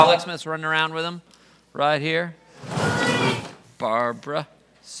Alex Smith's running around with them right here. Barbara,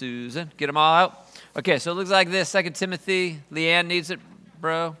 Susan, get them all out. Okay, so it looks like this. 2 Timothy. Leanne needs it,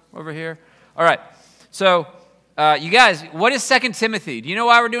 bro, over here. All right, so you guys, what is 2 Timothy? Do you know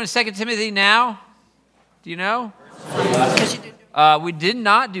why we're doing 2 Timothy now? Do you know? We did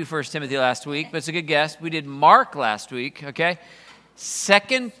not do 1 Timothy last week, but it's a good guess. We did Mark last week, okay?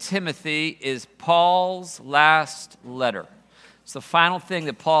 2 Timothy is Paul's last letter. It's the final thing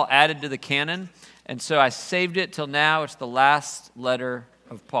that Paul added to the canon, and so I saved it till now. It's the last letter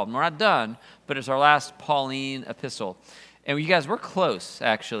of Paul. We're not done, but it's our last Pauline epistle. And you guys, we're close,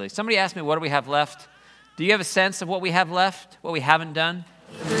 actually. Somebody asked me, what do we have left? Do you have a sense of what we have left, what we haven't done?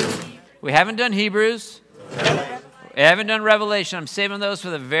 We haven't done Hebrews. We haven't done Revelation. I'm saving those for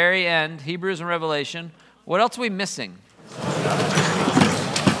the very end, Hebrews and Revelation. What else are we missing?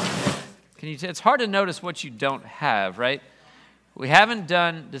 It's hard to notice what you don't have, right? We haven't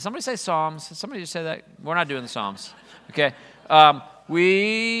done, did somebody say Psalms? Did somebody just say that? We're not doing the Psalms. Okay.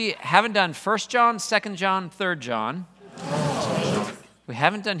 We haven't done 1 John, 2 John, 3 John. We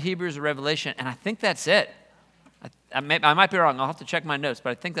haven't done Hebrews or Revelation, and I think that's it. I might be wrong. I'll have to check my notes, but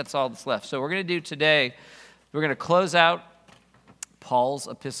I think that's all that's left. So we're going to do today, we're going to close out Paul's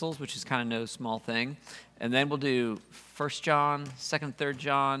epistles, which is kind of no small thing. And then we'll do 1 John, 2nd, 3rd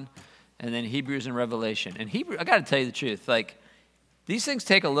John, and then Hebrews and Revelation. And I got to tell you the truth, these things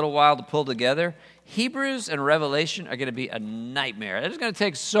take a little while to pull together. Hebrews and Revelation are going to be a nightmare. It's going to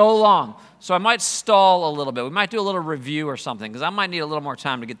take so long. So I might stall a little bit. We might do a little review or something, because I might need a little more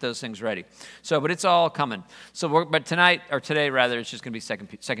time to get those things ready. But it's all coming. But today, it's just going to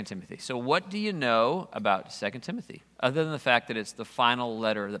be 2 Timothy. So what do you know about 2 Timothy, other than the fact that it's the final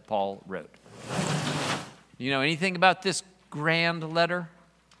letter that Paul wrote? Do you know anything about this grand letter?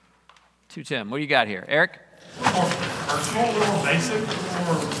 To Tim. What do you got here? Eric? Personal, a little basic,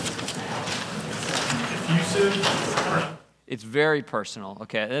 or effusive? It's very personal.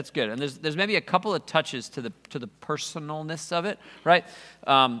 Okay, that's good. And there's maybe a couple of touches to the personalness of it, right?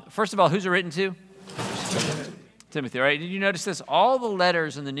 First of all, who's it written to? Timothy, right? Did you notice this? All the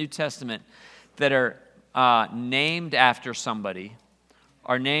letters in the New Testament that are named after somebody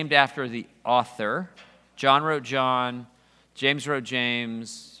are named after the author. John wrote John, James wrote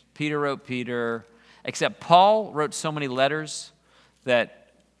James, Peter wrote Peter, except Paul wrote so many letters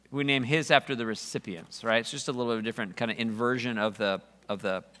that we name his after the recipients, right? It's just a little bit of a different kind of inversion of the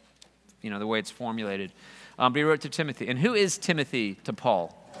the way it's formulated. But he wrote to Timothy. And who is Timothy to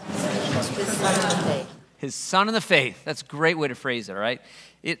Paul? His son in the faith. His son in the faith. That's a great way to phrase it, right?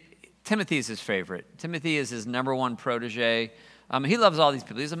 Timothy is his favorite. Timothy is his number one protege. He loves all these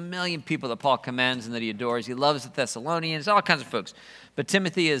people. There's a million people that Paul commends and that he adores. He loves the Thessalonians, all kinds of folks. But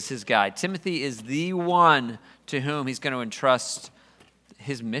Timothy is his guy. Timothy is the one to whom he's going to entrust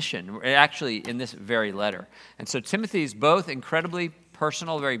his mission, actually in this very letter. And so Timothy is both incredibly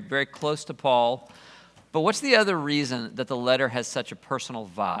personal, very, very close to Paul. But what's the other reason that the letter has such a personal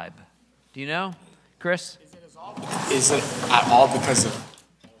vibe? Do you know, Chris? Is it at all because of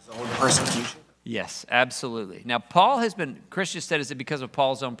his own persecution? Yes, absolutely. Now, Chris just said, is it because of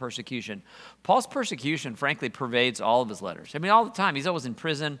Paul's own persecution? Paul's persecution, frankly, pervades all of his letters. I mean, all the time. He's always in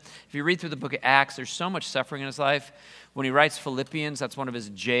prison. If you read through the book of Acts, there's so much suffering in his life. When he writes Philippians, that's one of his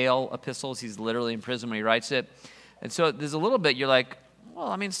jail epistles. He's literally in prison when he writes it. And so there's a little bit, you're like, well,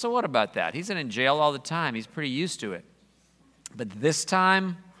 I mean, so what about that? He's in jail all the time. He's pretty used to it. But this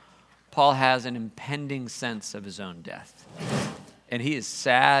time, Paul has an impending sense of his own death. And he is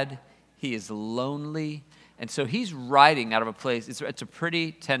sad. He is lonely, and so he's writing out of a place, it's a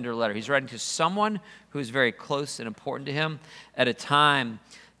pretty tender letter. He's writing to someone who is very close and important to him at a time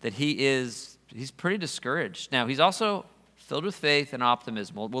that he's pretty discouraged. Now, he's also filled with faith and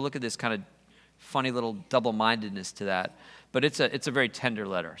optimism. We'll look at this kind of funny little double-mindedness to that, but it's a very tender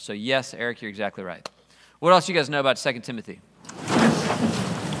letter. So yes, Eric, you're exactly right. What else do you guys know about 2 Timothy?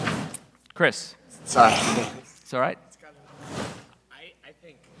 Chris? Sorry. It's all right?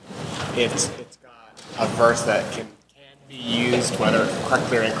 It's got a verse that can be used, whether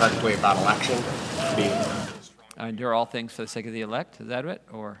correctly or incorrectly, about election. I endure all things for the sake of the elect. Is that it?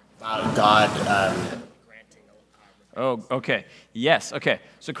 Or God granting. Oh, okay. Yes. Okay.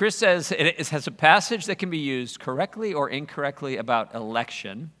 So Chris says it has a passage that can be used correctly or incorrectly about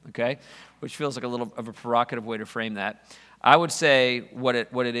election. Okay, which feels like a little of a provocative way to frame that. I would say what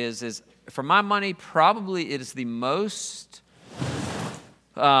it is for my money, probably it is the most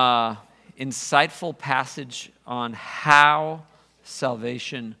insightful passage on how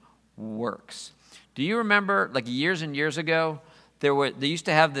salvation works. Do you remember, like years and years ago, they used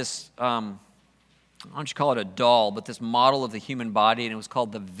to have this I don't you call it a doll, but this model of the human body, and it was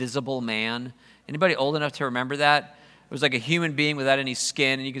called the Visible Man. Anybody old enough to remember that? It was like a human being without any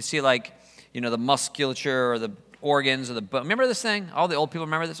skin, and you could see like, the musculature or the organs or the bone. Remember this thing? All the old people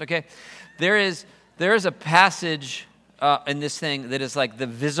remember this? Okay. There is a passage in this thing that is like the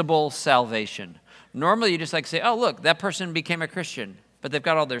visible salvation. Normally you just like say, oh, look, that person became a Christian, but they've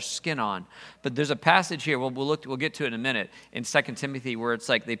got all their skin on. But there's a passage here, we'll get to it in a minute, in 2 Timothy, where it's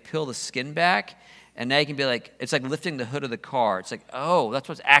like they peel the skin back, and now you can be like, it's like lifting the hood of the car. It's like, oh, that's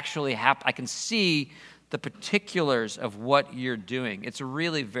what's actually happening. I can see the particulars of what you're doing. It's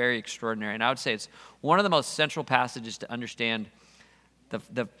really very extraordinary. And I would say it's one of the most central passages to understand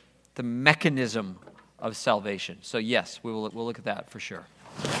the mechanism of salvation. So yes, we'll look at that for sure.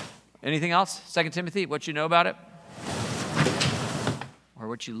 Anything else? 2 Timothy, what you know about it? Or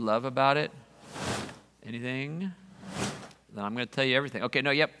what you love about it? Anything? Then I'm going to tell you everything. Okay,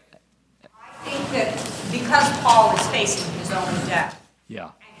 no, yep. I think that because Paul is facing his own death,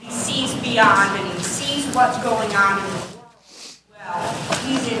 Yeah. and he sees beyond and he sees what's going on in the world, well,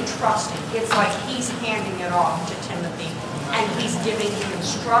 he's entrusted. It's like he's handing it off to Timothy, and he's giving him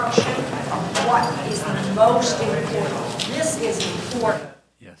instruction of what is the most important. This is important.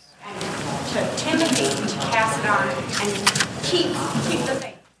 Yes. And to Timothy to pass it on and keep the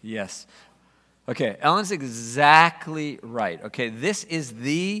faith. Yes. Okay, Ellen's exactly right. Okay, this is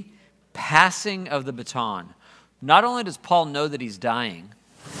the passing of the baton. Not only does Paul know that he's dying,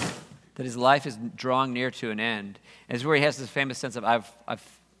 that his life is drawing near to an end, and it's where he has this famous sense of,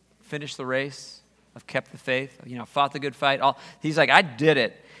 I've finished the race, I've kept the faith, fought the good fight. He's like, I did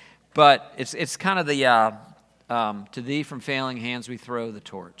it. But it's kind of the, to thee from failing hands we throw the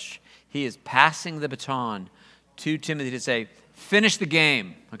torch. He is passing the baton to Timothy to say, finish the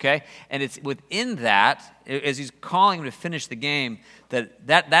game, okay? And it's within that, as he's calling him to finish the game, that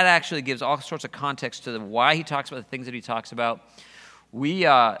actually gives all sorts of context to why he talks about the things that he talks about.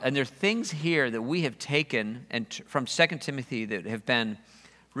 And there are things here that we have taken from 2 Timothy that have been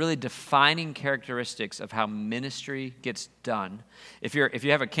really defining characteristics of how ministry gets done. If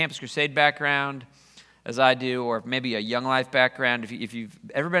you have a Campus Crusade background, as I do, or maybe a Young Life background, if you've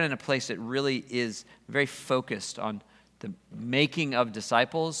ever been in a place that really is very focused on the making of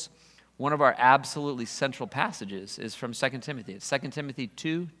disciples, one of our absolutely central passages is from 2 Timothy. It's 2 Timothy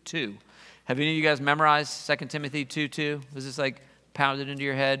 2:2. Have any of you guys memorized 2 Timothy 2:2? Was this like pounded into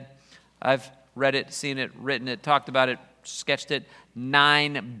your head? I've read it, seen it, written it, talked about it, sketched it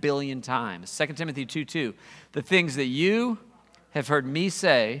 9 billion times. 2 Timothy 2:2. The things that you have heard me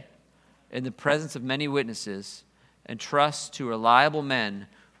say in the presence of many witnesses, and trust to reliable men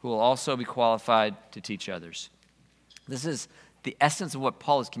who will also be qualified to teach others. This is the essence of what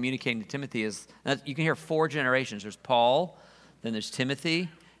Paul is communicating to Timothy. You can hear 4 generations. There's Paul, then there's Timothy,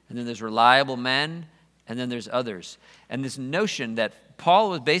 and then there's reliable men, and then there's others. And this notion that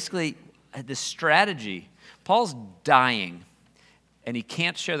Paul was basically this strategy. Paul's dying, and he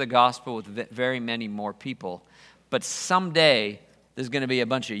can't share the gospel with very many more people. But someday, there's going to be a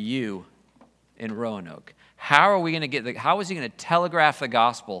bunch of you in Roanoke. How is he going to telegraph the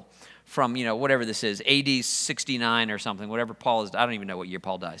gospel from, whatever this is, AD 69 or something, whatever Paul is, I don't even know what year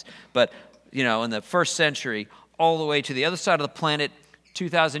Paul dies, but, in the first century, all the way to the other side of the planet,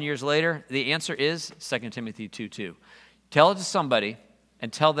 2,000 years later? The answer is 2 Timothy 2:2. Tell it to somebody,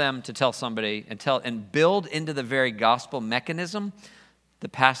 and tell them to tell somebody, and build into the very gospel mechanism the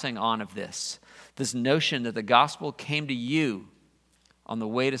passing on of this notion that the gospel came to you on the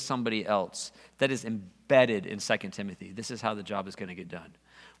way to somebody else. That is embedded in 2 Timothy. This is how the job is going to get done.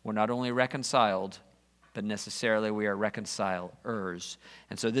 We're not only reconciled, but necessarily we are reconcilers.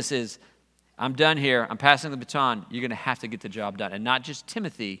 And so this is, I'm done here, I'm passing the baton, you're going to have to get the job done. And not just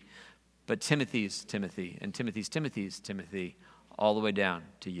Timothy, but Timothy's Timothy, and Timothy's Timothy, all the way down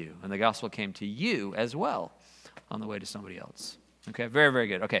to you. And the gospel came to you as well on the way to somebody else. Okay, very, very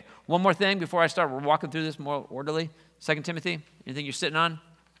good. Okay, one more thing before I start walking through this more orderly. 2 Timothy, anything you're sitting on?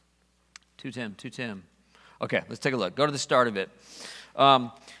 2 Tim. Okay, let's take a look. Go to the start of it.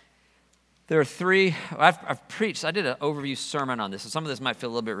 There are 3, I've preached, I did an overview sermon on this, so some of this might feel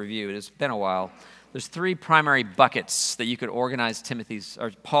a little bit reviewed. It's been a while. There's 3 primary buckets that you could organize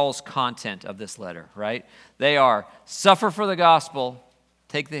Paul's content of this letter, right? They are suffer for the gospel,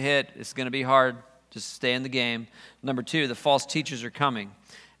 take the hit, it's going to be hard, just stay in the game. Number 2, the false teachers are coming.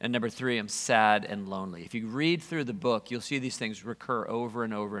 And number 3, I'm sad and lonely. If you read through the book, you'll see these things recur over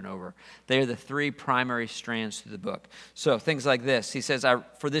and over and over. They are the 3 primary strands to the book. So things like this. He says,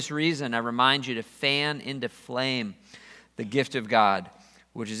 for this reason, I remind you to fan into flame the gift of God,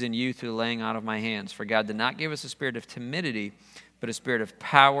 which is in you through the laying on of my hands. For God did not give us a spirit of timidity, but a spirit of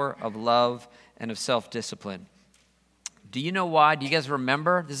power, of love, and of self-discipline. Do you know why? Do you guys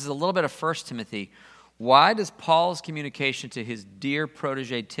remember? This is a little bit of 1 Timothy. Why does Paul's communication to his dear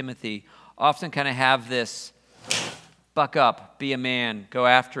protege Timothy often kind of have this buck up, be a man, go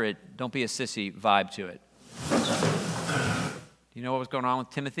after it, don't be a sissy vibe to it? You know what was going on with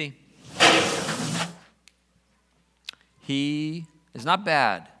Timothy? He is not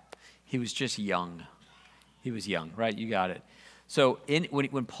bad. He was just young. He was young, right? You got it. So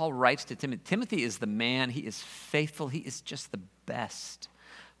when Paul writes to Timothy, Timothy is the man. He is faithful. He is just the best.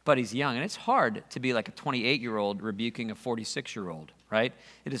 But he's young. And it's hard to be like a 28-year-old rebuking a 46-year-old, right?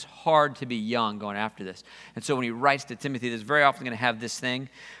 It is hard to be young going after this. And so when he writes to Timothy, there's very often going to have this thing.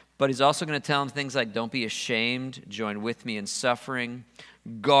 But he's also going to tell him things like, don't be ashamed, join with me in suffering,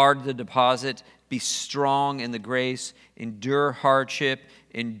 guard the deposit, be strong in the grace, endure hardship,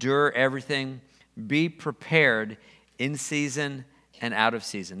 endure everything, be prepared in season and out of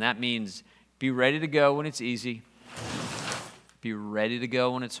season. That means be ready to go when it's easy, be ready to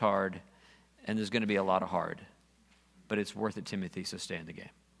go when it's hard, and there's going to be a lot of hard. But it's worth it, Timothy, so stay in the game,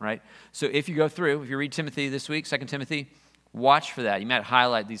 right? So if you go through, if you read Timothy this week, 2 Timothy, watch for that. You might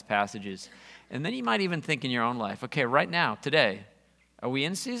highlight these passages. And then you might even think in your own life, okay, right now, today, are we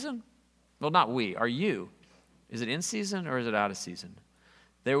in season? Well, not we. Are you? Is it in season or is it out of season?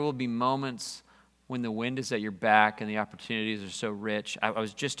 There will be moments when the wind is at your back and the opportunities are so rich. I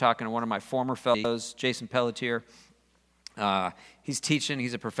was just talking to one of my former fellows, Jason Pelletier. He's teaching.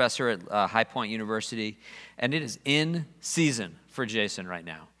 He's a professor at High Point University. And it is in season for Jason right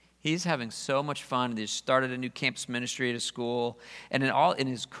now. He's having so much fun. He started a new campus ministry at his school. And in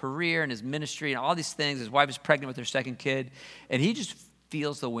his career and his ministry and all these things, his wife is pregnant with their second kid. And he just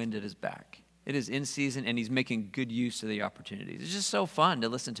feels the wind at his back. It is in season, and he's making good use of the opportunities. It's just so fun to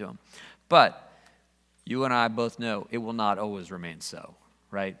listen to him. But you and I both know it will not always remain so,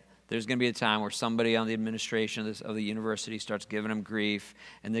 right? There's going to be a time where somebody on the administration of the university starts giving him grief,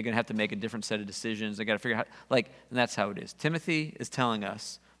 and they're going to have to make a different set of decisions. They got to figure out, and that's how it is. Timothy is telling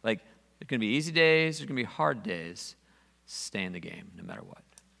us, there's going to be easy days, there's going to be hard days. Stay in the game no matter what,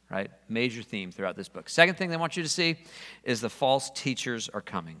 right? Major theme throughout this book. Second thing they want you to see is the false teachers are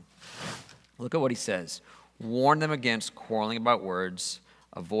coming. Look at what he says. Warn them against quarreling about words.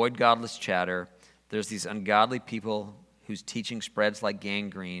 Avoid godless chatter. There's these ungodly people whose teaching spreads like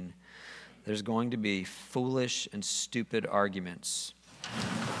gangrene. There's going to be foolish and stupid arguments.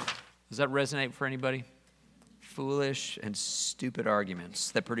 Does that resonate for anybody? Foolish and stupid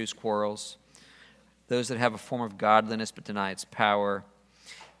arguments that produce quarrels. Those that have a form of godliness but deny its power.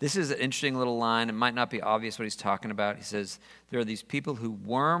 This is an interesting little line. It might not be obvious what he's talking about. He says, there are these people who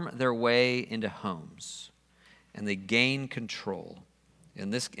worm their way into homes, and they gain control. In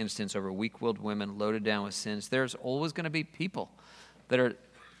this instance, over weak-willed women loaded down with sins. There's always going to be people that are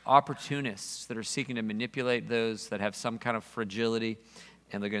opportunists, that are seeking to manipulate those that have some kind of fragility,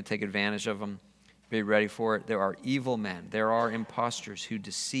 and they're going to take advantage of them. Be ready for it. There are evil men. There are imposters who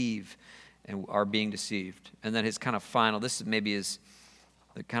deceive and are being deceived. And then his kind of final, this is maybe his...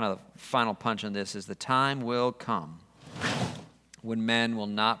 the kind of final punch on this is the time will come when men will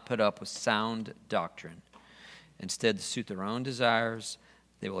not put up with sound doctrine. Instead, to suit their own desires,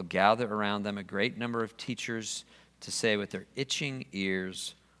 they will gather around them a great number of teachers to say what their itching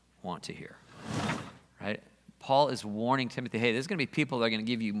ears want to hear. Right? Paul is warning Timothy, hey, there's going to be people that are going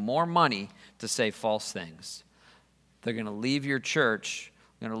to give you more money to say false things. They're going to leave your church,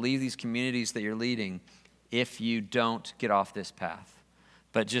 they're going to leave these communities that you're leading if you don't get off this path.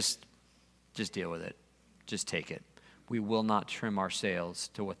 But just deal with it. Just take it. We will not trim our sails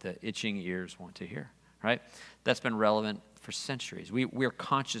to what the itching ears want to hear, right? That's been relevant for centuries. We're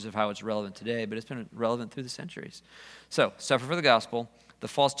conscious of how it's relevant today, but it's been relevant through the centuries. So, suffer for the gospel. The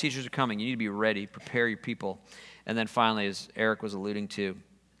false teachers are coming. You need to be ready. Prepare your people. And then finally, as Eric was alluding to,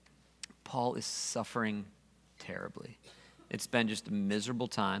 Paul is suffering terribly. It's been just a miserable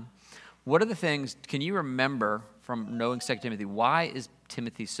time. What are the things, can you remember from knowing 2 Timothy, why is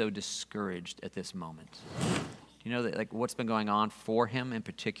Timothy so discouraged at this moment? Do you know that, what's been going on for him in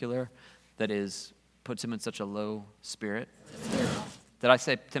particular that puts him in such a low spirit? Did I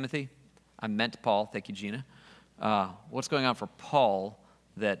say Timothy? I meant Paul. Thank you, Gina. What's going on for Paul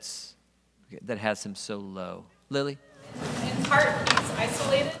that has him so low? Lily? In part, he's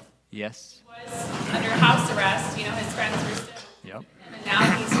isolated. Yes. He was under house arrest. His friends were still. Yep. And now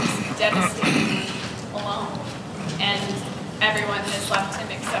he's just devastatingly alone. And everyone has left him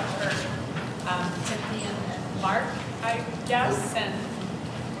except for Timothy and Mark, I guess. And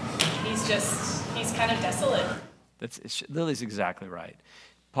he's kind of desolate. Lily's exactly right.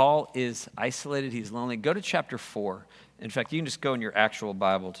 Paul is isolated. He's lonely. Go to chapter 4. In fact, you can just go in your actual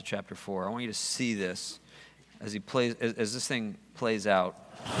Bible to chapter 4. I want you to see this as as this thing plays out.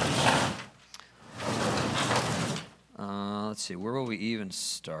 Let's see. Where will we even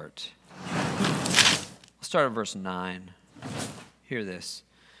start? Let's start at verse 9. Hear this.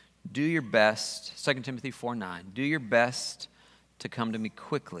 Do your best, 2 Timothy 4:9. Do your best to come to me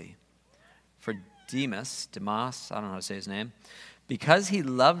quickly. For Demas, I don't know how to say his name, because he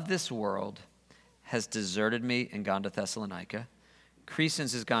loved this world, has deserted me and gone to Thessalonica.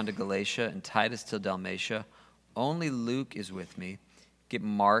 Crescens has gone to Galatia, and Titus to Dalmatia. Only Luke is with me. Get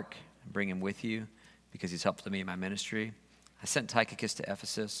Mark and bring him with you, because he's helped me in my ministry. I sent Tychicus to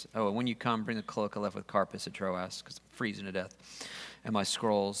Ephesus. Oh, and when you come, bring the cloak I left with Carpus at Troas, because I'm freezing to death, and my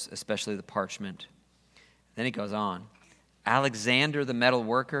scrolls, especially the parchment. Then he goes on. Alexander, the metal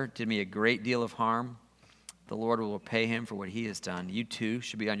worker, did me a great deal of harm. The Lord will repay him for what he has done. You too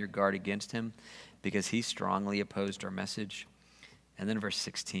should be on your guard against him, because he strongly opposed our message. And then verse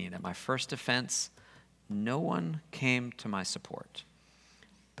 16, at my first offense, no one came to my support,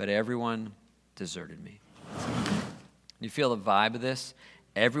 but everyone deserted me. You feel the vibe of this?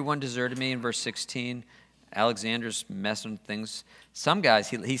 Everyone deserted me in verse 16. Alexander's messing with things. Some guys,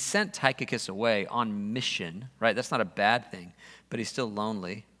 he sent Tychicus away on mission, right? That's not a bad thing, but he's still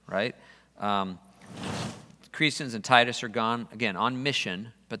lonely, right? Crescens and Titus are gone, again, on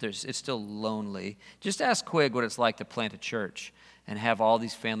mission, but it's still lonely. Just ask Quig what it's like to plant a church and have all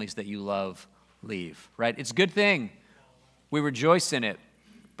these families that you love leave, right? It's a good thing. We rejoice in it,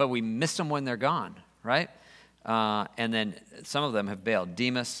 but we miss them when they're gone, right? And then some of them have bailed.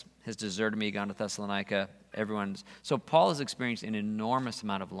 Demas has deserted me, gone to Thessalonica. So Paul has experienced an enormous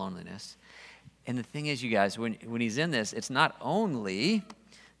amount of loneliness. And the thing is, you guys, when he's in this, it's not only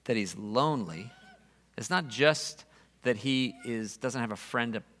that he's lonely. It's not just that he doesn't have a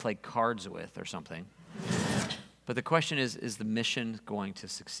friend to play cards with or something. But the question is the mission going to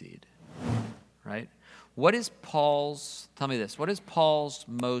succeed? Right? Tell me this, what is Paul's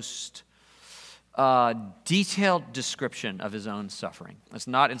most detailed description of his own suffering? It's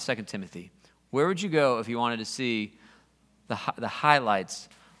not in 2 Timothy. Where would you go if you wanted to see the highlights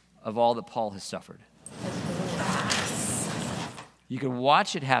of all that Paul has suffered? You can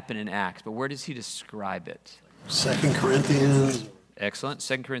watch it happen in Acts, but where does he describe it? 2 Corinthians. Excellent.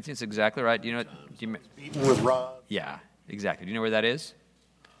 2 Corinthians, exactly right. Do you know? Beaten with rods. Yeah, exactly. Do you know where that is?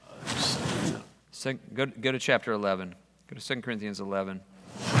 Go to chapter 11. Go to 2 Corinthians 11.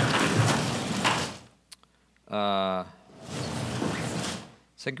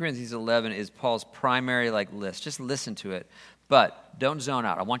 2 Corinthians 11 is Paul's primary list. Just listen to it, but don't zone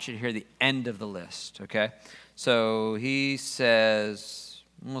out. I want you to hear the end of the list, okay? So he says,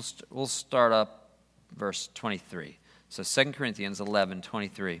 we'll start up verse 23. So 2 Corinthians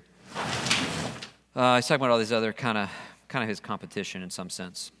 11:23. He's talking about all these other kind of his competition in some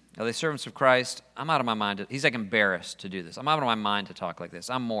sense. Are they servants of Christ? I'm out of my mind. He's embarrassed to do this. I'm out of my mind to talk like this.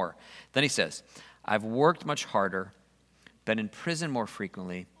 I'm more. Then he says, I've worked much harder, been in prison more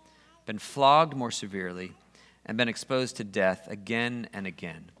frequently, been flogged more severely, and been exposed to death again and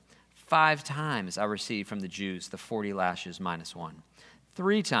again. 5 times I received from the Jews the 40 lashes minus 1.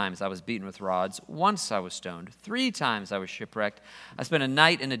 3 times I was beaten with rods. Once I was stoned. 3 times I was shipwrecked. I spent a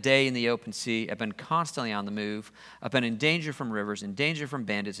night and a day in the open sea. I've been constantly on the move. I've been in danger from rivers, in danger from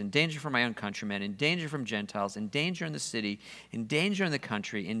bandits, in danger from my own countrymen, in danger from Gentiles, in danger in the city, in danger in the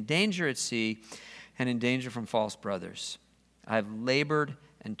country, in danger at sea, and in danger from false brothers. I have labored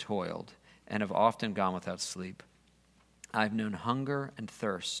and toiled, and have often gone without sleep. I have known hunger and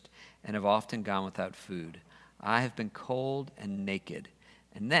thirst, and have often gone without food. I have been cold and naked.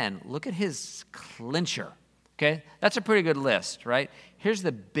 And then look at his clincher, okay? That's a pretty good list, right? Here's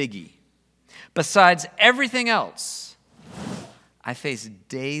the biggie. Besides everything else, I face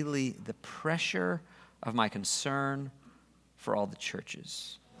daily the pressure of my concern for all the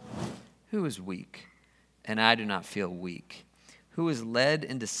churches. Who is weak, and I do not feel weak? Who is led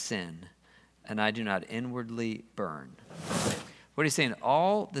into sin, and I do not inwardly burn? What he's saying,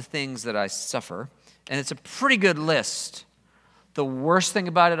 all the things that I suffer, and it's a pretty good list. The worst thing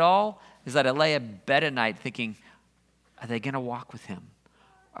about it all is that I lay in bed at night thinking, are they going to walk with him?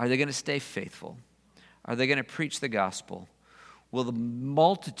 Are they going to stay faithful? Are they going to preach the gospel? Will the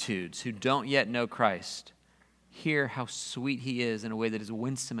multitudes who don't yet know Christ hear how sweet he is in a way that is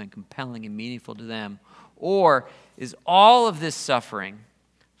winsome and compelling and meaningful to them? Or is all of this suffering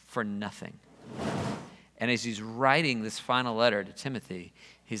for nothing? And as he's writing this final letter to Timothy,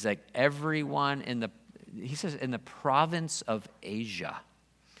 he's like, everyone in the province of Asia.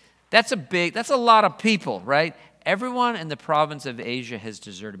 That's a lot of people, right? everyone in the province of Asia has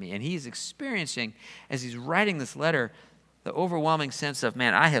deserted me. And he's experiencing, as he's writing this letter, the overwhelming sense of,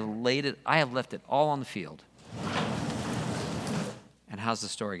 man, I have left it all on the field. And how's the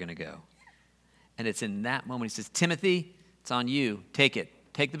story going to go? And it's in that moment he says, Timothy, it's on you. Take it.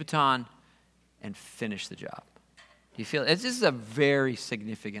 Take the baton and finish the job. You feel this is a very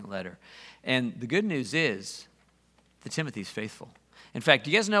significant letter. And the good news is that Timothy's faithful. In fact,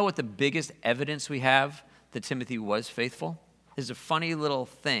 do you guys know what the biggest evidence we have that Timothy was faithful? There's a funny little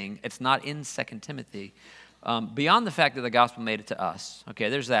thing. It's not in 2 Timothy. Beyond the fact that the gospel made it to us. Okay,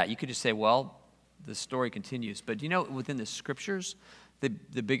 there's that. You could just say, well, the story continues. But do you know within the scriptures, the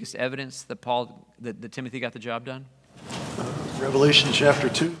biggest evidence that that Timothy got the job done? Revelation chapter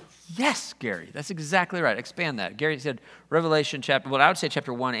 2. Yes, Gary, that's exactly right. Expand that. Gary said Revelation chapter, well, I would say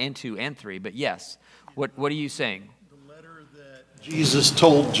chapter 1 and 2 and 3, but yes. What are you saying? The letter that Jesus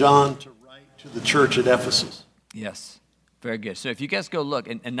told John to write to the church at Ephesus. Yes, very good. So if you guys go look,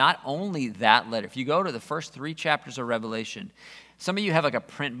 and not only that letter, if you go to the first 3 chapters of Revelation, some of you have like a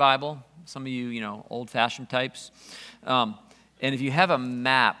print Bible, some of you, old-fashioned types, and if you have a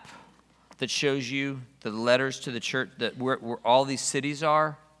map that shows you the letters to the church, that where all these cities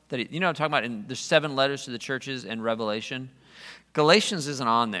are, what I'm talking about, and there's 7 letters to the churches in Revelation. Galatians isn't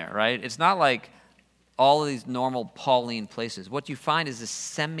on there, right? It's not like all of these normal Pauline places. What you find is this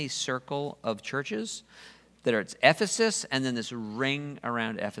semicircle of churches that are, it's Ephesus and then this ring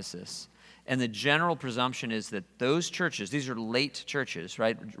around Ephesus. And the general presumption is that those churches, these are late churches,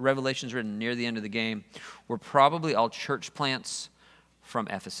 right? Revelation's written near the end of the game, were probably all church plants from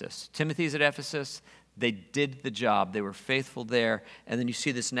Ephesus. Timothy's at Ephesus. They did the job. They were faithful there. And then you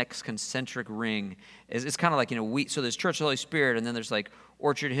see this next concentric ring. It's kind of like, so there's Church of the Holy Spirit, and then there's like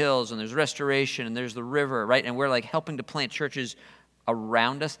Orchard Hills, and there's Restoration, and there's the river, right? And we're like helping to plant churches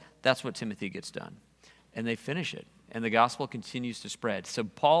around us. That's what Timothy gets done. And they finish it. And the gospel continues to spread. So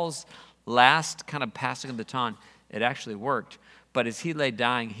Paul's last kind of passing of the baton, it actually worked. But as he lay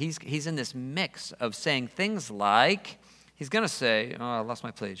dying, he's in this mix of saying things like, he's going to say, I lost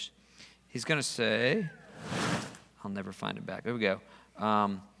my place. He's going to say, I'll never find it back. There we go.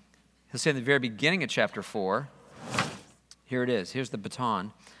 He'll say in the very beginning of chapter 4, here it is. Here's the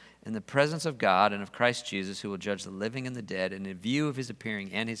baton. In the presence of God and of Christ Jesus, who will judge the living and the dead, and in view of his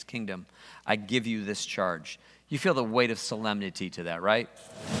appearing and his kingdom, I give you this charge. You feel the weight of solemnity to that, right?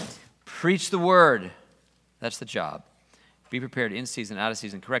 Preach the word. That's the job. Be prepared in season, out of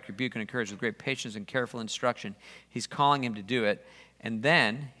season. Correct, rebuke, and encourage with great patience and careful instruction. He's calling him to do it. And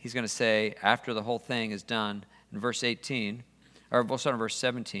then he's going to say, after the whole thing is done, in verse 18, or we'll start in verse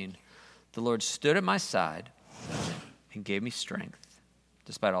 17, the Lord stood at my side and gave me strength,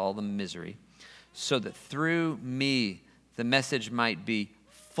 despite all the misery, so that through me the message might be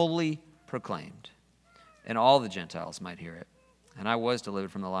fully proclaimed, and all the Gentiles might hear it. And I was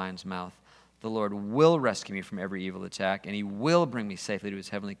delivered from the lion's mouth. The Lord will rescue me from every evil attack, and he will bring me safely to his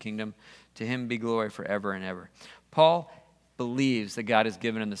heavenly kingdom. To him be glory forever and ever. Paul believes that God has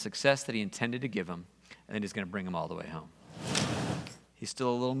given him the success that he intended to give him, and then he's going to bring him all the way home. He's still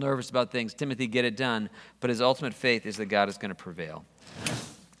a little nervous about things. Timothy, get it done. But his ultimate faith is that God is going to prevail.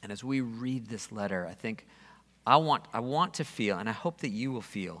 And as we read this letter, I think I want to feel, and I hope that you will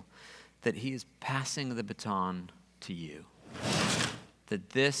feel, that he is passing the baton to you.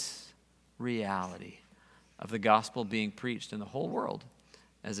 That this reality of the gospel being preached in the whole world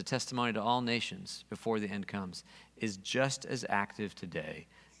as a testimony to all nations before the end comes is just as active today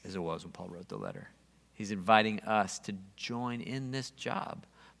as it was when Paul wrote the letter. He's inviting us to join in this job,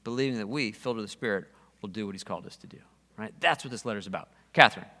 believing that we, filled with the Spirit, will do what he's called us to do. Right? That's what this letter's about.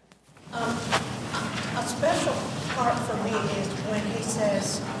 Catherine. A special part for me is when he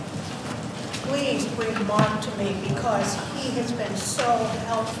says, please bring Mark to me because he has been so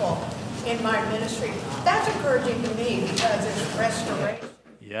helpful in my ministry. That's encouraging to me because it's restoration.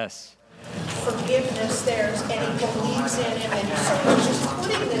 Yes. Forgiveness there's, and he believes in him, and so he's just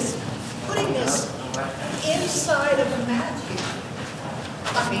putting this inside of Matthew.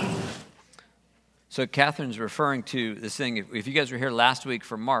 So Catherine's referring to this thing. If you guys were here last week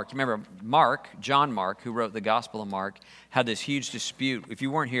for Mark, remember John Mark, who wrote the Gospel of Mark, had this huge dispute. If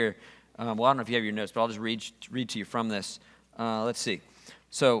you weren't here, well, I don't know if you have your notes, but I'll just read to you from this. Let's see.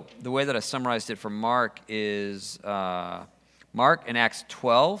 So the way that I summarized it for Mark is Mark in Acts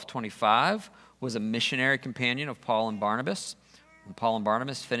 12:25 was a missionary companion of Paul and Barnabas. When Paul and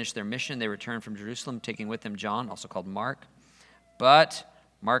Barnabas finished their mission, they returned from Jerusalem, taking with them John, also called Mark. But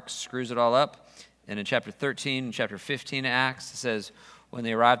Mark screws it all up. And in chapter 13 and chapter 15 of Acts, it says, when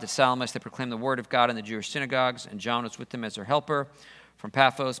they arrived at Salamis, they proclaimed the word of God in the Jewish synagogues, and John was with them as their helper. From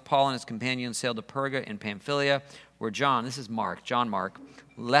Paphos, Paul and his companions sailed to Perga in Pamphylia, where John, this is Mark, John Mark,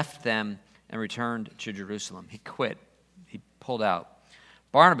 left them and returned to Jerusalem. He quit. He pulled out.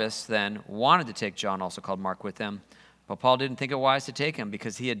 Barnabas then wanted to take John, also called Mark, with them, but Paul didn't think it wise to take him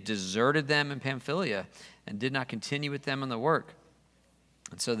because he had deserted them in Pamphylia and did not continue with them in the work.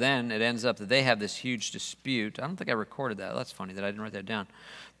 And so then it ends up that they have this huge dispute. I don't think I recorded that. That's funny that I didn't write that down.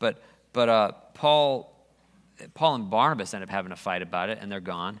 But Paul and Barnabas end up having a fight about it, and they're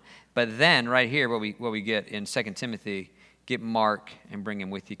gone. But then right here, what we get in 2 Timothy, get Mark and bring him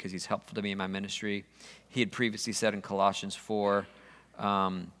with you because he's helpful to me in my ministry. He had previously said in Colossians 4,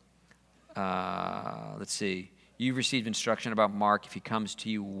 let's see, you've received instruction about Mark. If he comes to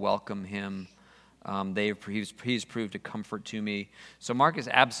you, welcome him. He's proved a comfort to me. So Mark is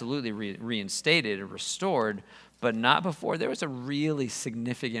absolutely reinstated or restored, but not before there was a really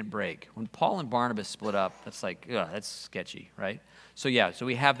significant break. When Paul and Barnabas split up, that's like, that's sketchy, right? So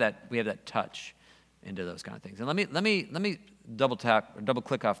we have that touch into those kind of things. And let me double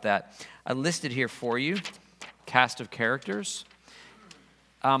click off that. I listed here for you cast of characters.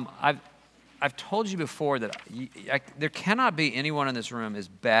 I've told you before that there cannot be anyone in this room as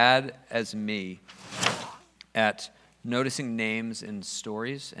bad as me at noticing names in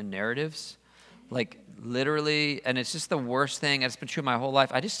stories and narratives. Like literally, and it's just the worst thing. It's been true my whole life.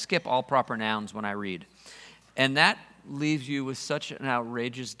 I just skip all proper nouns when I read. And that leaves you with such an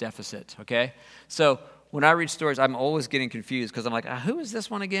outrageous deficit, okay? So when I read stories, I'm always getting confused because I'm like, who is this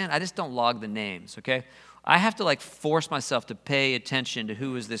one again? I just don't log the names, okay? I have to force myself to pay attention to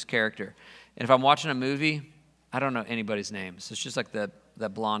who is this character. And if I'm watching a movie, I don't know anybody's names. It's just like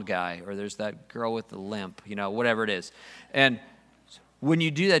that blonde guy, or there's that girl with the limp, whatever it is. And when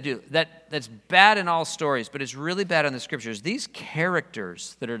you do that's bad in all stories, but it's really bad in the scriptures. These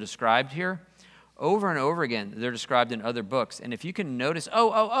characters that are described here, over and over again, they're described in other books. And if you can notice,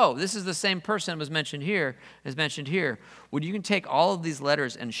 this is the same person as mentioned here, when you can take all of these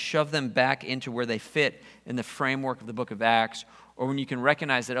letters and shove them back into where they fit in the framework of the book of Acts, or when you can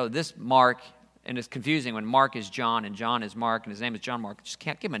recognize that, this Mark, and it's confusing when Mark is John and John is Mark and his name is John Mark. Just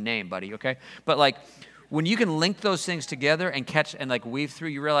can't give him a name, buddy, okay? But when you can link those things together and catch and weave through,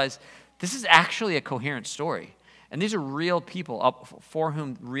 you realize this is actually a coherent story. And these are real people for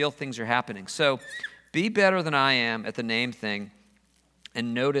whom real things are happening. So be better than I am at the name thing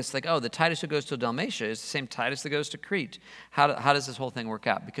and notice the Titus who goes to Dalmatia is the same Titus that goes to Crete. How does this whole thing work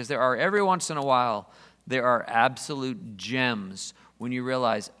out? Because there are, every once in a while, there are absolute gems when you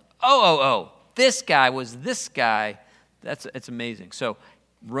realize, this guy was this guy. It's amazing. So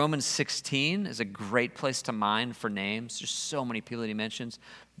Romans 16 is a great place to mine for names. There's so many people that he mentions,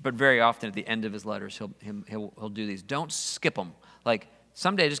 but very often at the end of his letters, he'll do these. Don't skip them.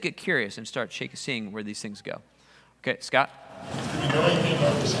 Someday just get curious and start seeing where these things go. Okay, Scott? Do you know anything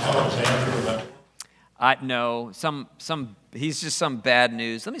about this Alexander? No, he's just some bad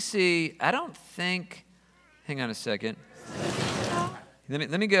news. Let me see. I don't think. Hang on a second.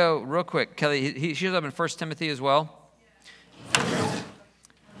 Let me go real quick. Kelly, he shows up in 1 Timothy as well.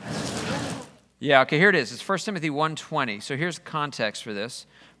 Yeah, okay, here it is. It's 1 Timothy 1:20. So here's context for this.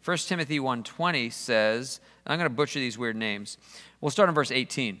 1 Timothy 1:20 says, I'm going to butcher these weird names. We'll start in verse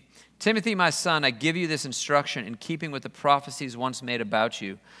 18. Timothy, my son, I give you this instruction in keeping with the prophecies once made about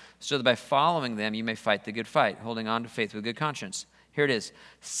you, so that by following them you may fight the good fight, holding on to faith with good conscience. Here it is.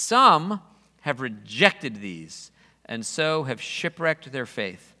 Some have rejected these, and so have shipwrecked their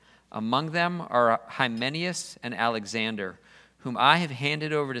faith. Among them are Hymenaeus and Alexander, whom I have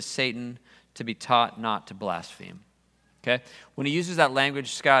handed over to Satan to be taught not to blaspheme. Okay? When he uses that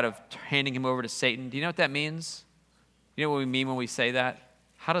language, Scott, of handing him over to Satan, do you know what that means? You know what we mean when we say that?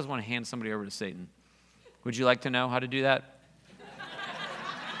 How does one hand somebody over to Satan? Would you like to know how to do that?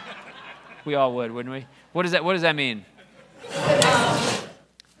 We all would, wouldn't we? What does that mean?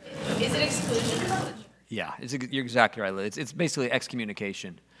 Is it exclusion from the church? Yeah, you're exactly right, Liz. It's basically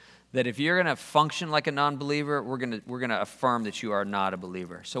excommunication. That if you're going to function like a non-believer, we're going to affirm that you are not a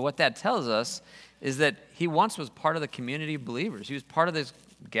believer. So what that tells us is that he once was part of the community of believers. He was part of this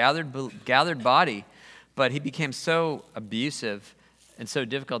gathered body, but he became so abusive and so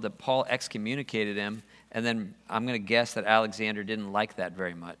difficult that Paul excommunicated him, and then I'm going to guess that Alexander didn't like that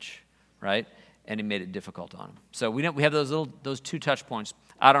very much, right? And he made it difficult on him. So we have those two touch points.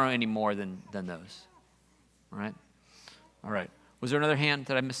 I don't know any more than those. All right? All right. Was there another hand?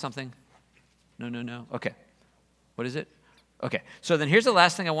 Did I miss something? No. Okay. What is it? Okay. So then here's the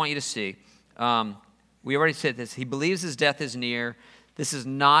last thing I want you to see. We already said this. He believes his death is near. This is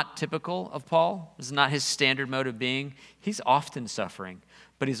not typical of Paul. This is not his standard mode of being. He's often suffering.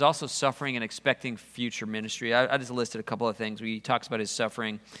 but he's also suffering and expecting future ministry. I just listed a couple of things. He talks about his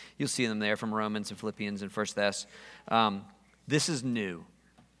suffering. You'll see them there from Romans and Philippians and 1 Thess. This is new.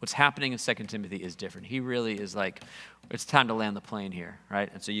 What's happening in 2 Timothy is different. He really is like, it's time to land the plane here, right?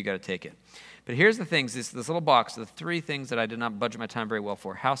 And so you got to take it. But here's the things, this little box, the three things that I did not budget my time very well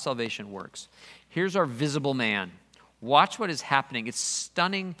for, how salvation works. Here's our visible man. Watch what is happening. It's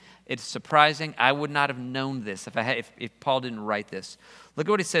stunning. It's surprising. I would not have known this if Paul didn't write this. Look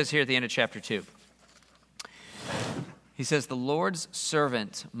at what he says here at the end of chapter 2. He says, the Lord's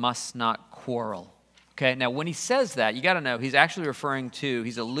servant must not quarrel. Okay, now when he says that, you got to know, he's actually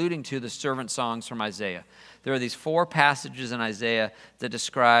he's alluding to the servant songs from Isaiah. There are these 4 passages in Isaiah that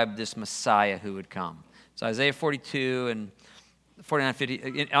describe this Messiah who would come. So Isaiah 42 and 49,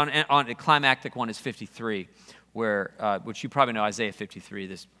 50, on a climactic one is 53, which you probably know, Isaiah 53,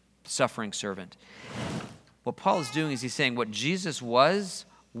 this suffering servant. What Paul is doing is he's saying what Jesus was,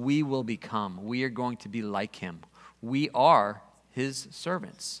 we will become. We are going to be like him. We are his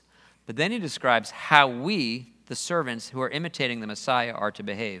servants. But then he describes how we, the servants who are imitating the Messiah, are to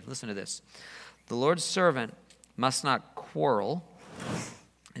behave. Listen to this. The Lord's servant must not quarrel.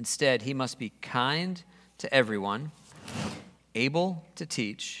 Instead, he must be kind to everyone, able to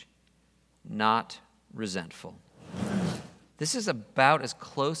teach, not resentful. This is about as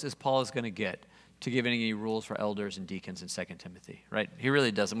close as Paul is going to get to giving any rules for elders and deacons in 2 Timothy, right? He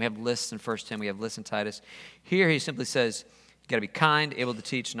really doesn't. We have lists in 1 Tim, we have lists in Titus. Here he simply says, you got to be kind, able to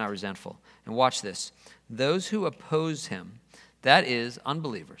teach, not resentful. And watch this. Those who oppose him, that is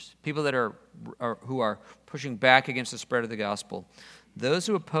unbelievers, people that who are pushing back against the spread of the gospel, those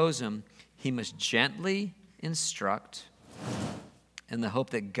who oppose him, he must gently instruct in the hope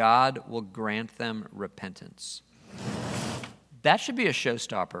that God will grant them repentance. That should be a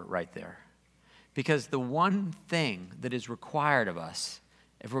showstopper right there. Because the one thing that is required of us,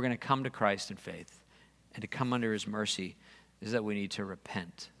 if we're going to come to Christ in faith and to come under his mercy, is that we need to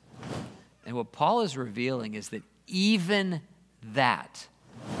repent. And what Paul is revealing is that even that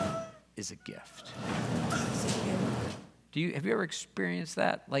is a gift. Have you ever experienced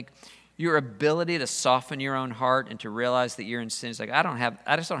that? Like your ability to soften your own heart and to realize that you're in sin. It's like,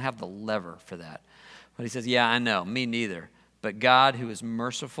 I just don't have the lever for that. But he says, yeah, I know, me neither. But God, who is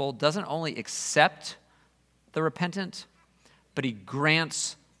merciful, doesn't only accept the repentant, but he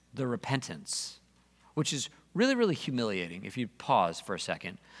grants the repentance, which is really, really humiliating if you pause for a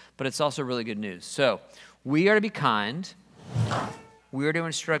second. But it's also really good news. So we are to be kind. We are to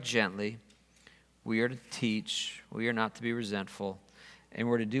instruct gently. We are to teach. We are not to be resentful. And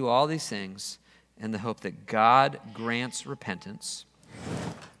we're to do all these things in the hope that God grants repentance.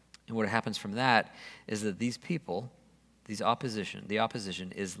 And what happens from that is that these people, the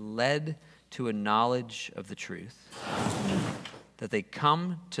opposition is led to a knowledge of the truth, that they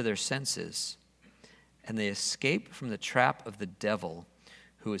come to their senses, and they escape from the trap of the devil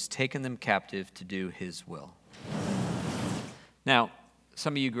who has taken them captive to do his will. Now,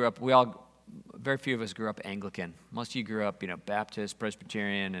 some of you grew up, very few of us grew up Anglican. Most of you grew up, Baptist,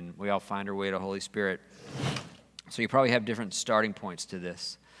 Presbyterian, and we all find our way to Holy Spirit. So you probably have different starting points to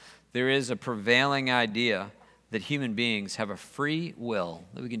this. There is a prevailing idea that human beings have a free will,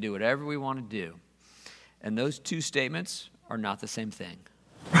 that we can do whatever we want to do. And those two statements are not the same thing.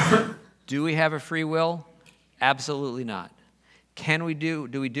 Do we have a free will? Absolutely not. Do we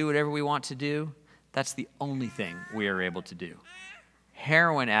do whatever we want to do? That's the only thing we are able to do.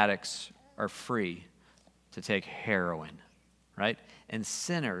 Heroin addicts are free to take heroin, right? And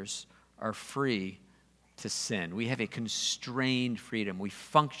sinners are free to sin. We have a constrained freedom. We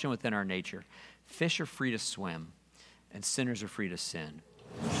function within our nature. Fish are free to swim, and sinners are free to sin.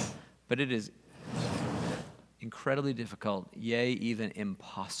 But it is incredibly difficult, yea, even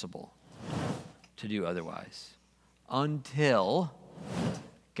impossible, to do otherwise until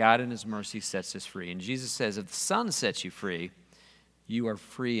God in his mercy sets us free. And Jesus says, if the Son sets you free, you are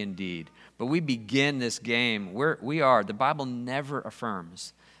free indeed. But we begin this game the Bible never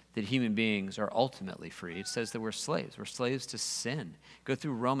affirms that human beings are ultimately free. It says that we're slaves. We're slaves to sin. Go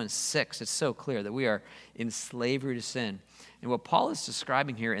through Romans 6. It's so clear that we are in slavery to sin. And what Paul is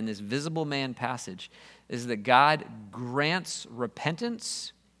describing here in this visible man passage is that God grants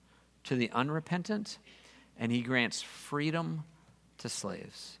repentance to the unrepentant, and he grants freedom to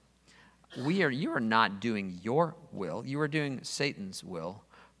slaves. You are not doing your will. You are doing Satan's will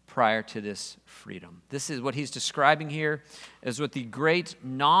prior to this freedom. This is what he's describing here, is what the great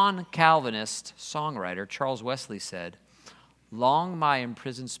non-Calvinist songwriter Charles Wesley said, long my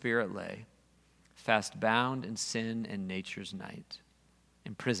imprisoned spirit lay, fast bound in sin and nature's night.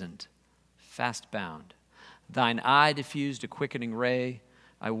 Imprisoned, fast bound. Thine eye diffused a quickening ray,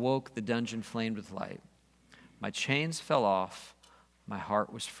 I woke, the dungeon flamed with light. My chains fell off, my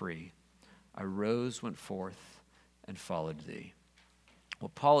heart was free. I rose, went forth, and followed thee.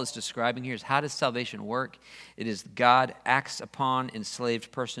 What Paul is describing here is, how does salvation work? It is God acts upon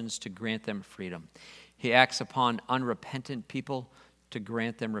enslaved persons to grant them freedom. He acts upon unrepentant people to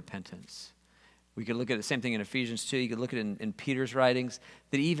grant them repentance. We could look at the same thing in Ephesians 2. You could look at it in Peter's writings,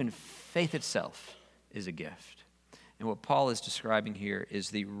 that even faith itself is a gift. And what Paul is describing here is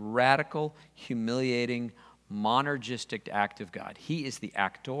the radical, humiliating, monergistic act of God. He is the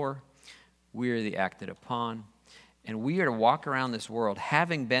actor. We are the acted upon. And we are to walk around this world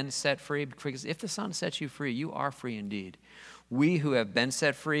having been set free, because if the Son sets you free, you are free indeed. We who have been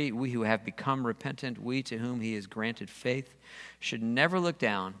set free, we who have become repentant, we to whom he has granted faith, should never look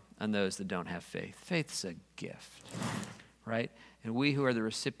down on those that don't have faith. Faith's a gift, right? And we who are the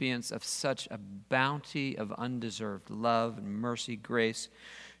recipients of such a bounty of undeserved love and mercy, grace,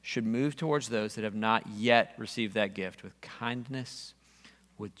 should move towards those that have not yet received that gift with kindness,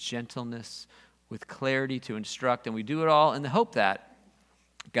 with gentleness, with clarity to instruct. And we do it all in the hope that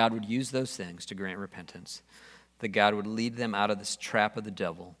God would use those things to grant repentance, that God would lead them out of this trap of the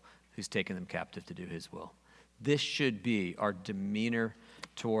devil who's taken them captive to do his will. This should be our demeanor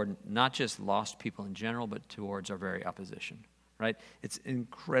toward not just lost people in general, but towards our very opposition, right? It's an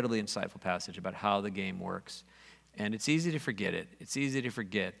incredibly insightful passage about how the game works. And it's easy to forget it. It's easy to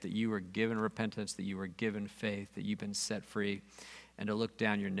forget that you were given repentance, that you were given faith, that you've been set free, and to look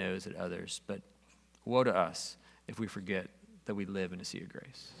down your nose at others. But woe to us if we forget that we live in a sea of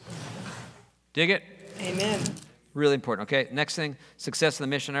grace. Dig it? Amen. Really important. Okay, next thing, success of the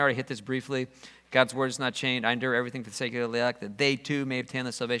mission. I already hit this briefly. God's word is not changed. I endure everything for the sake of the elect, that they too may obtain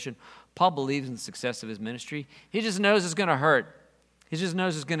the salvation. Paul believes in the success of his ministry. He just knows it's going to hurt. He just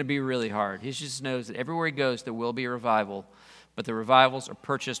knows it's going to be really hard. He just knows that everywhere he goes, there will be a revival, but the revivals are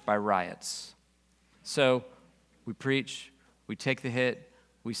purchased by riots. So we preach, we take the hit,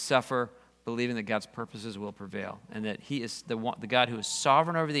 we suffer, believing that God's purposes will prevail, and that he is the God who is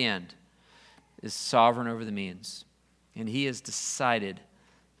sovereign over the end, is sovereign over the means. And he has decided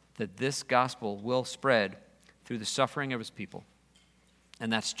that this gospel will spread through the suffering of his people.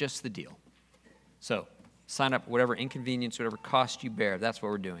 And that's just the deal. So sign up, whatever inconvenience, whatever cost you bear, that's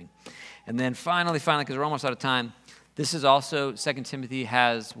what we're doing. And then finally, because we're almost out of time, this is also, 2 Timothy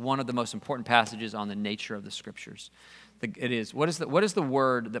has one of the most important passages on the nature of the Scriptures. It is, what is the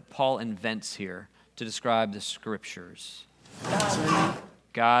word that Paul invents here to describe the Scriptures?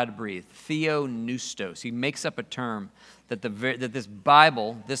 God-breathed. Theopneustos. He makes up a term that this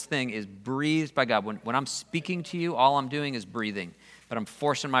Bible, this thing, is breathed by God. When I'm speaking to you, all I'm doing is breathing. But I'm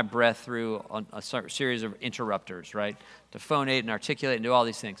forcing my breath through a series of interrupters, right? To phonate and articulate and do all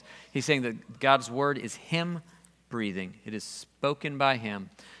these things. He's saying that God's word is him breathing. It is spoken by him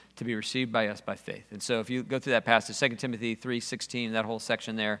to be received by us by faith. And so if you go through that passage, 2 Timothy 3:16, that whole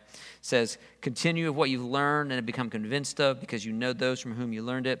section there says, continue of what you've learned and have become convinced of, because you know those from whom you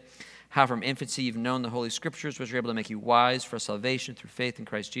learned it, how from infancy you've known the Holy Scriptures, which are able to make you wise for salvation through faith in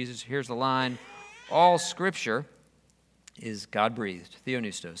Christ Jesus. Here's the line: all Scripture is God-breathed,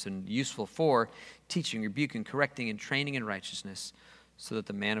 theopneustos, and useful for teaching, rebuking, correcting, and training in righteousness, so that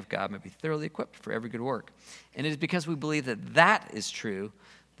the man of God may be thoroughly equipped for every good work. And it is because we believe that that is true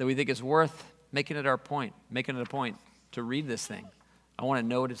that we think it's worth making it a point to read this thing. I want to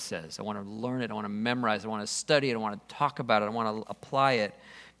know what it says. I want to learn it. I want to memorize it. I want to study it. I want to talk about it. I want to apply it,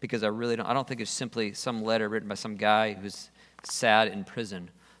 because I don't think it's simply some letter written by some guy who's sad in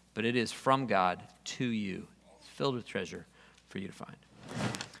prison, but it is from God to you. It's filled with treasure for you to find.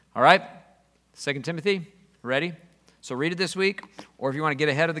 All right, 2 Timothy, ready? So read it this week, or if you want to get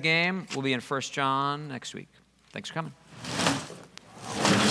ahead of the game, we'll be in 1 John next week. Thanks for coming.